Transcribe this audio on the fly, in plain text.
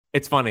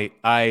It's funny.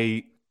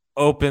 I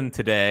opened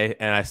today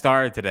and I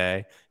started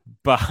today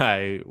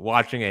by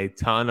watching a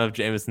ton of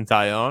Jameson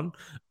Tyone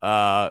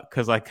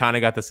because I kind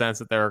of got the sense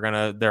that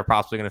they're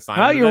possibly gonna sign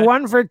Oh, him you're today.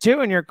 1 for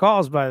 2 in your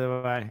calls, by the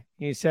way.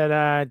 You said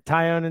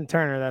Tyone and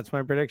Turner. That's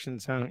my prediction.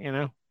 So,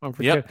 1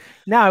 for 2. Yep.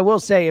 Now, I will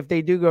say, if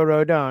they do go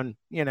Rodon,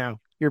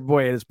 your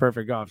boy had his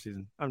perfect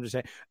offseason. I'm just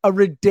saying, a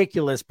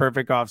ridiculous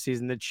perfect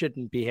offseason that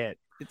shouldn't be hit.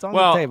 It's on the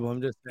Well, table.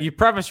 I'm just saying. you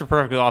preface your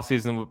perfect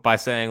offseason by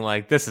saying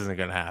like this isn't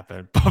gonna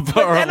happen.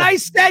 And I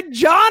said,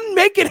 John,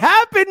 make it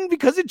happen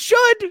because it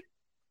should.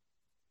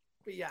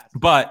 But yes.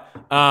 But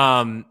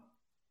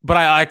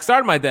I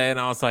started my day and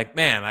I was like,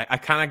 man, I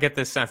kind of get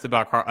this sense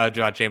about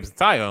Jameson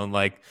Tyone.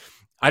 Like,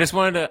 I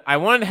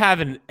wanted to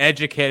have an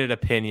educated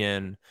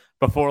opinion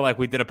before like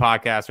we did a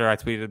podcast or I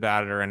tweeted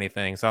about it or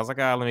anything. So I was like,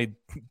 let me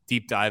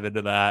deep dive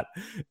into that.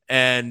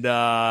 And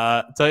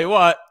tell you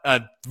what,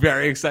 I'm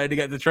very excited to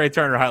get the Trey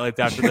Turner highlights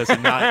after this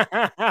and not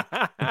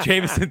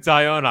Jameson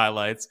Tyone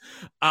highlights.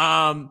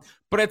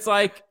 But it's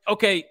like,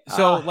 okay,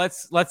 so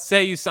let's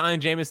say you sign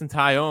Jameson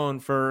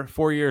Tyone for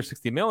 4 years,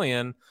 $60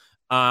 million.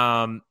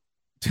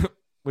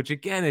 Which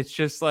again, it's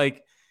just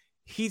like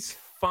he's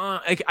fine.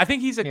 I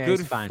think he's a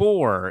good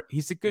 4.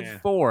 He's a good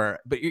 4,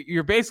 but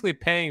you're basically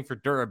paying for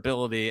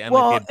durability and the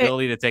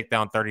ability to take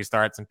down 30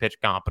 starts and pitch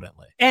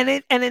competently.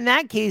 And in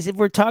that case, if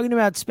we're talking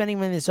about spending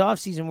money this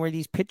offseason where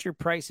these pitcher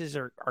prices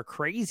are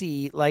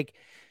crazy, like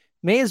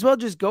may as well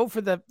just go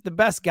for the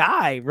best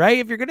guy, right?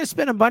 If you're going to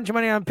spend a bunch of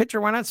money on a pitcher,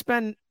 why not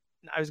spend?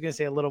 I was going to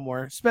say a little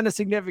more, spend a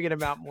significant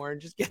amount more and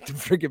just get the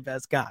freaking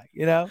best guy,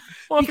 Well,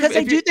 because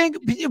I do think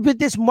with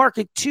this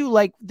market too,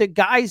 like the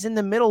guys in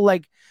the middle,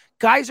 like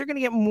guys are going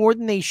to get more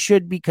than they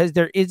should because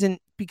there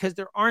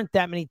aren't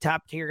that many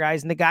top tier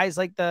guys. And the guys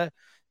like the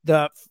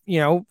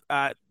Taijuan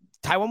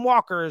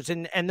Walkers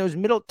and those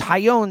middle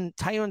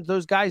Tyones,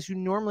 those guys who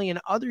normally in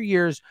other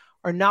years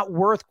are not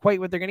worth quite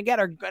what they're going to get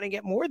are going to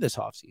get more this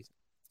offseason.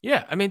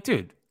 Yeah. I mean,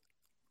 dude,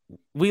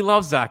 we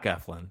love Zach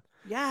Eflin.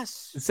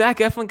 Yes. Zach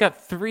Eflin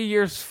got 3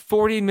 years,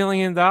 $40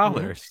 million.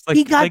 Mm-hmm.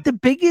 He got the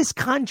biggest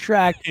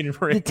contract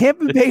the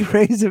Tampa Bay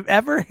Rays have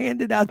ever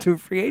handed out to a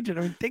free agent.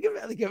 I mean, think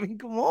about it. I mean,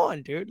 come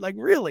on, dude. Like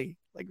really.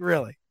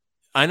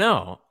 I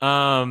know.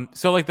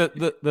 So like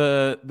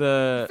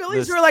the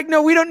Phillies were like,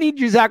 no, we don't need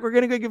you, Zach. We're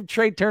gonna go give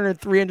Trey Turner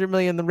 $300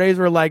 million. The Rays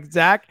were like,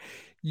 Zach,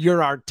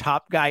 you're our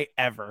top guy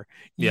ever.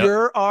 Yep.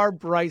 You're our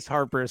Bryce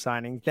Harper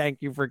signing.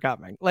 Thank you for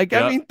coming. Like,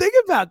 I mean, think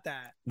about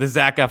that. The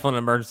Zach Eflin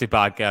emergency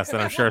podcast,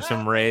 and I'm sure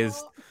some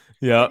Rays.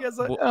 Yeah,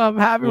 I'm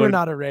happy we're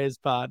not a Rays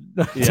pod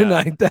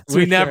tonight. That's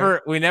we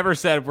never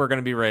said we're going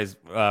to be Rays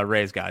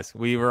guys.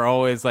 We were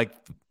always like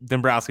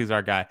Dombrowski's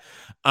our guy.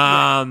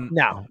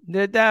 No,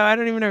 I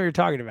don't even know what you're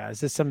talking about. Is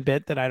this some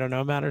bit that I don't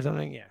know about or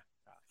something? Yeah.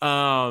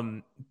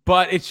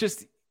 But it's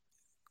just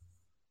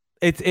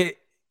it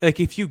like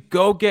if you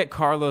go get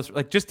Carlos,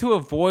 like just to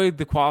avoid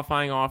the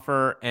qualifying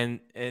offer and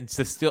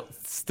to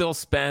still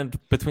spend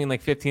between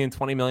like $15 and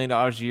 $20 million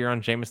a year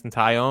on Jameson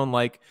Tyone,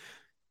 like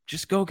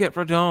just go get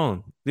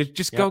Rodon.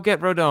 Go get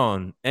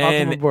Rodon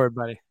and board,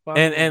 buddy.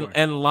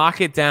 And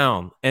lock it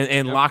down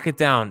and lock it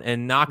down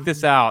and knock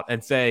this out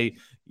and say,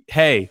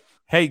 hey,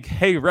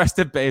 rest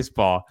of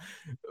baseball.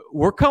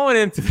 We're going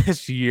into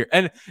this year.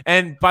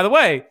 And by the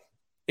way,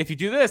 if you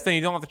do this, then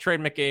you don't have to trade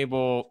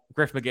McAble,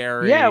 Griff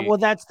McGarry. Yeah, well,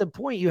 that's the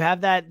point. You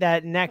have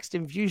that next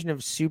infusion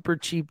of super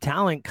cheap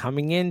talent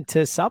coming in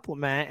to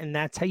supplement, and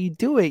that's how you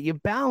do it. You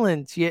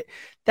balance.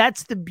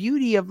 That's the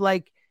beauty of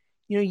like,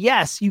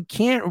 yes, you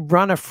can't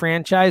run a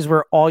franchise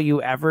where all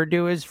you ever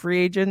do is free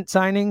agent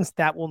signings.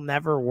 That will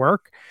never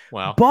work.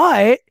 Wow.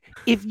 But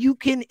if you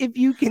can,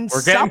 we're getting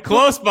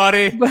close,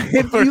 buddy. We're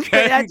getting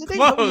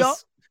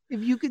close.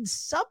 If you can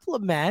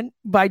supplement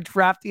by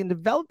drafting and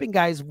developing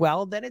guys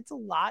well, then it's a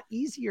lot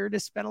easier to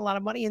spend a lot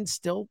of money and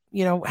still,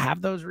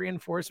 have those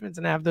reinforcements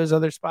and have those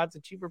other spots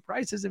at cheaper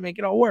prices and make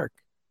it all work.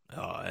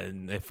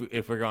 And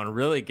if we're going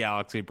really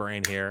galaxy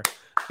brain here,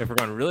 Wheeler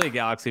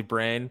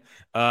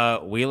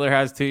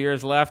has 2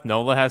 years left.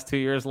 Nola has 2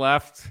 years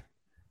left.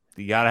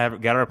 You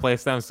gotta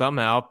replace them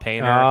somehow.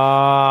 Painter,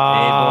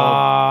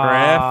 Abel,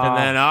 Griff, and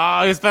then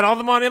you spent all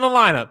the money in the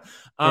lineup.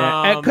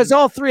 Because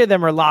all three of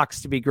them are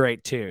locks to be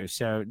great too.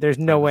 So there's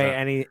no way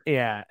any.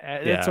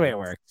 That's the way it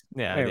works.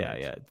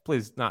 Yeah.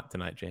 Please, not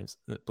tonight, James.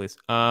 Please.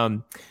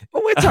 Well,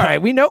 it's all right.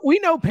 We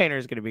know Painter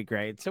is going to be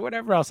great. So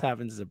whatever else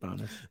happens is a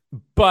bonus.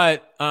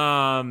 But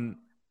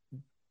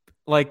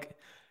like,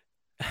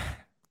 I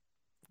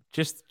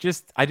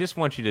just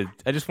want you to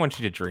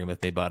dream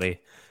with me, buddy.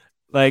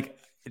 Like,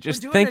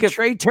 just think of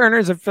Trey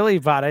Turner's a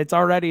Philly pod. It's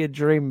already a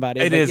dream, buddy.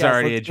 It is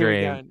already a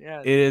dream.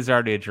 It is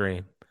already a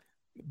dream.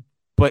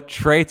 But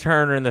Trey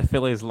Turner in the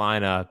Phillies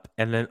lineup,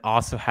 and then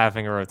also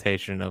having a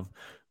rotation of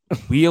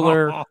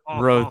Wheeler,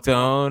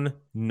 Rodon,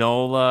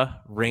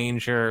 Nola,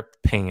 Ranger,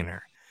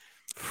 Painter.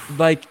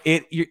 Like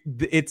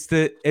it's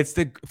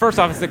the first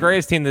off, it's the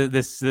greatest team that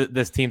this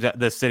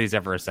city's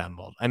ever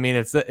assembled. I mean,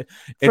 it's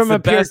from the a pure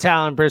best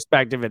talent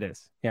perspective, it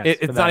is. Yes,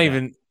 it's not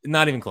even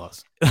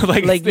close.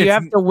 like you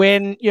have to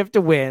win. You have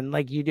to win.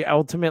 Like you do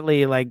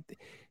ultimately, like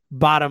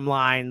bottom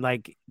line,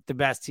 like the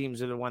best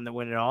teams are the one that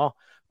win it all.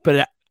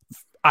 But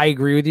I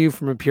agree with you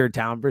from a pure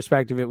talent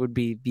perspective. It would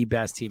be the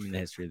best team in the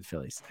history of the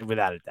Phillies,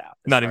 without a doubt.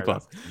 Not even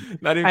close.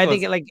 Not even I close.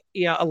 think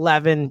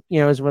 11,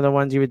 is one of the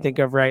ones you would think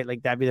of, right?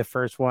 Like that'd be the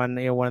first one.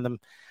 One of them.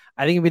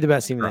 I think it'd be the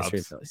best team in the history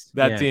of the Phillies.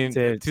 That team,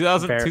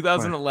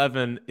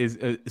 2011 is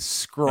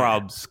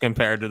scrubs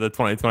compared to the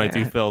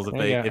 2022 Phils if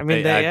they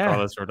add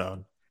Carlos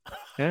Rodon.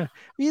 Yeah,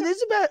 this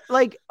is about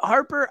like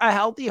Harper, a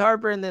healthy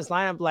Harper in this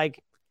lineup.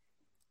 Like,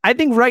 I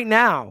think right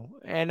now,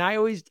 and I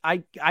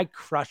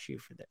crush you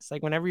for this.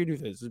 Like, whenever you do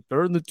this, it's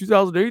better than the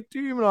 2008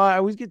 team, and I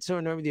always get so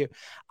annoyed with you.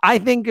 I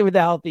think with the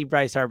healthy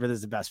Bryce Harper, this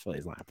is the best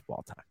Phillies lineup of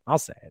all time. I'll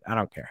say it. I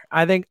don't care.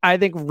 I think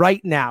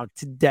right now,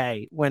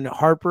 today, when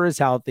Harper is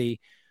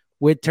healthy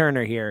with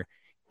Turner here,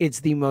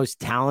 it's the most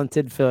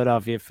talented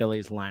Philadelphia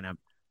Phillies lineup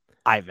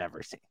I've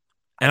ever seen.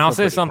 And I'll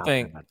say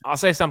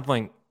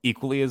something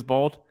equally as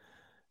bold.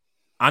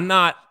 I'm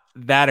not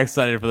that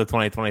excited for the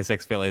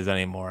 2026 Phillies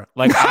anymore.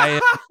 Like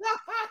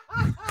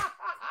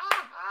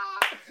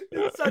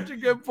It's such a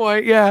good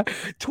point. Yeah.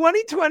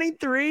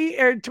 2023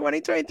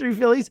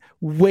 Phillies,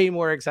 way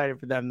more excited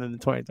for them than the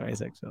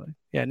 2026 Phillies.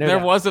 Yeah, no doubt.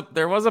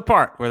 There was a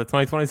part where the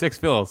 2026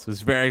 Phillies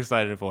was very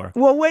excited for.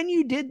 Well, when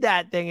you did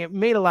that thing, it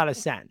made a lot of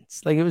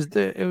sense. Like I was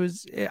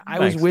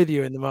with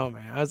you in the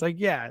moment. I was like,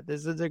 yeah,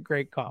 this is a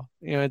great call.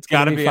 It's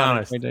gotta be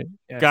honest.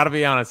 Yeah. Gotta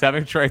be honest.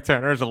 Having Trey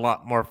Turner is a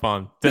lot more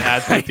fun to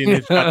add to the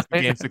team to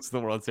Game 6 of the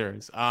World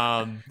Series.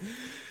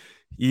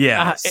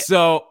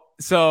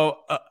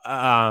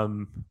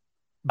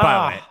 By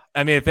the way,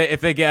 I mean, if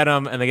they get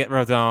him and they get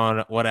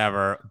Rodon,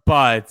 whatever.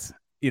 But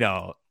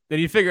then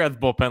you figure out the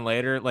bullpen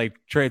later, like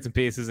trade some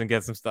pieces and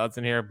get some studs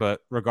in here.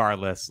 But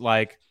regardless,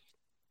 like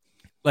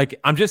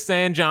I'm just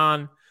saying,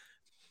 John,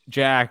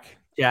 Jack.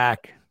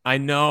 I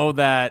know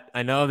that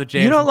James.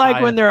 You don't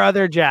like when there are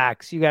other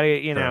Jacks. You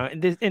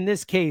gotta, in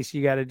this case,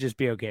 you gotta just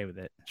be okay with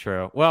it.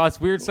 True. Well,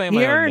 it's weird saying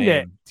my own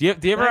name. Do you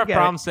ever have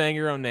problems saying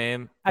your own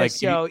name?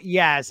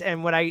 Yes.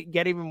 And what I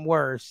get even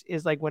worse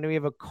is like when we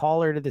have a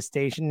caller to the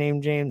station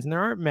named James, and there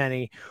aren't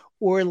many,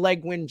 or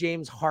like when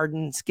James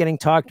Harden's getting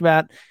talked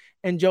about,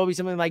 and Joe will be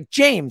something like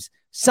James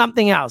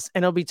something else,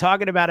 and he'll be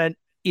talking about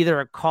either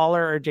a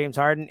caller or James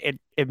Harden.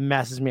 It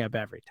messes me up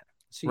every time.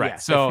 So right.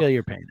 Yes, I feel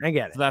your pain. I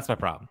get it. So that's my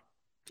problem.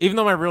 Even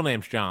though my real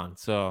name's John,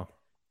 so.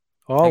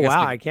 Oh,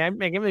 wow. I can't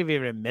believe you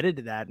even admitted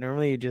to that.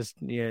 Normally you just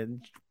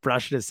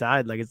brush it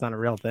aside like it's not a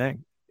real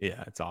thing.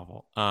 Yeah, it's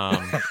awful.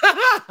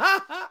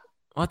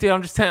 Well, dude,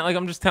 I'm just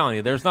telling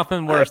you, there's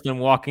nothing worse than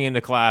walking into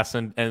class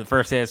and the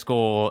first day of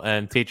school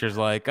and teachers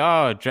like,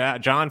 oh,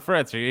 John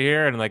Fritz, are you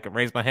here? And like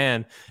raise my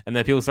hand. And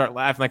then people start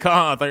laughing like, oh,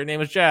 I thought your name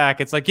was Jack.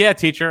 It's like, yeah,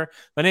 teacher,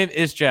 my name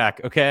is Jack.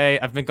 Okay.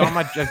 I've been gone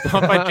by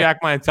Jack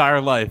my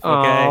entire life.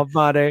 Okay. Oh,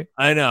 buddy.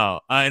 I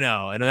know.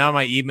 And now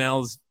my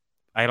emails,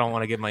 I don't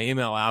want to get my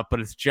email out, but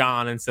it's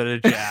John instead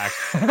of Jack.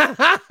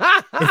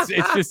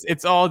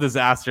 it's all a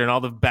disaster, and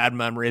all the bad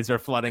memories are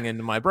flooding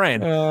into my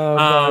brain.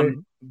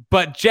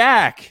 But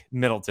Jack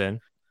Middleton,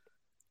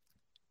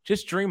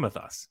 just dream with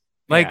us.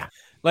 Like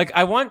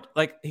I want,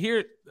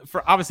 here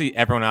for obviously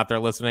everyone out there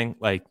listening,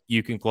 like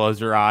you can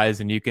close your eyes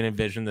and you can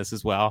envision this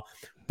as well.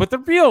 But the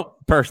real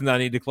person that I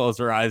need to close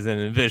their eyes and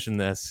envision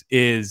this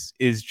is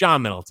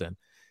John Middleton.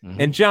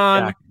 Mm-hmm. And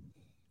John,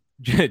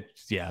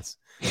 yes.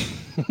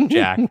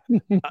 Jack,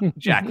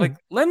 like,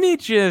 let me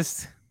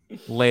just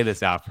lay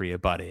this out for you,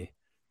 buddy.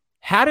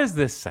 How does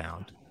this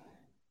sound?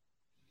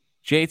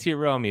 JT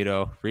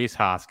Realmuto, Rhys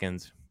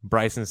Hoskins,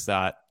 Bryson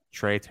Stott,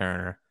 Trey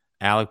Turner,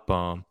 Alec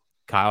Boehm,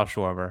 Kyle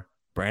Schwarber,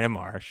 Brandon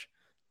Marsh,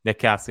 Nick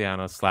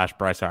Castellanos /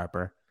 Bryce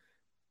Harper,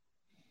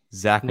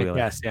 Zach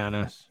Wheeler,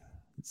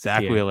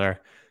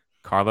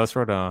 Carlos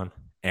Rodon,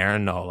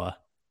 Aaron Nola,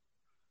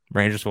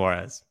 Ranger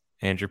Suarez,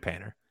 Andrew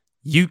Painter.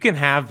 You can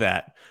have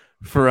that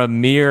for a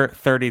mere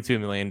 $32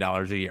 million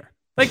a year.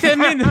 Like, I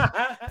mean,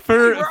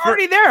 we're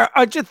already there.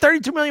 Just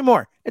 $32 million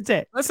more. That's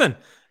it. Listen,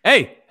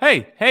 hey,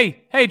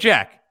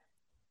 Jack.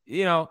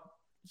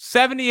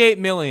 $78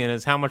 million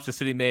is how much the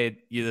city made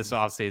you this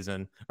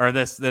offseason or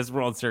this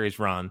World Series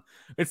run.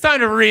 It's time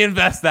to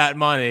reinvest that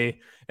money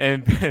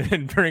and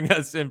bring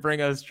us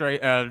Carlos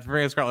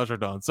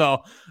Rodon.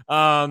 So,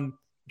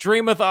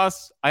 dream with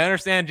us. I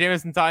understand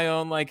Jameson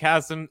Taillon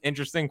has some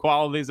interesting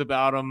qualities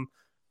about him.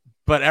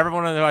 But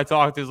everyone who I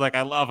talk to is like,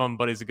 I love him,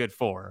 but he's a good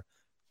 4.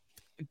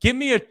 Give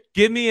me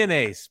an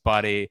ace,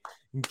 buddy.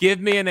 Give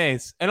me an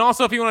ace. And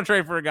also, if you want to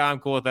trade for a guy, I'm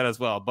cool with that as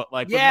well. But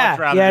would much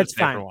rather just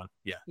pay for one.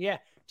 Yeah,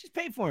 just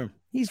pay for him.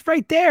 He's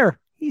right there.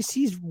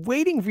 He's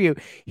waiting for you.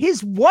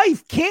 His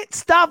wife can't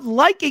stop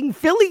liking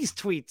Phillies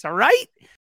tweets. All right.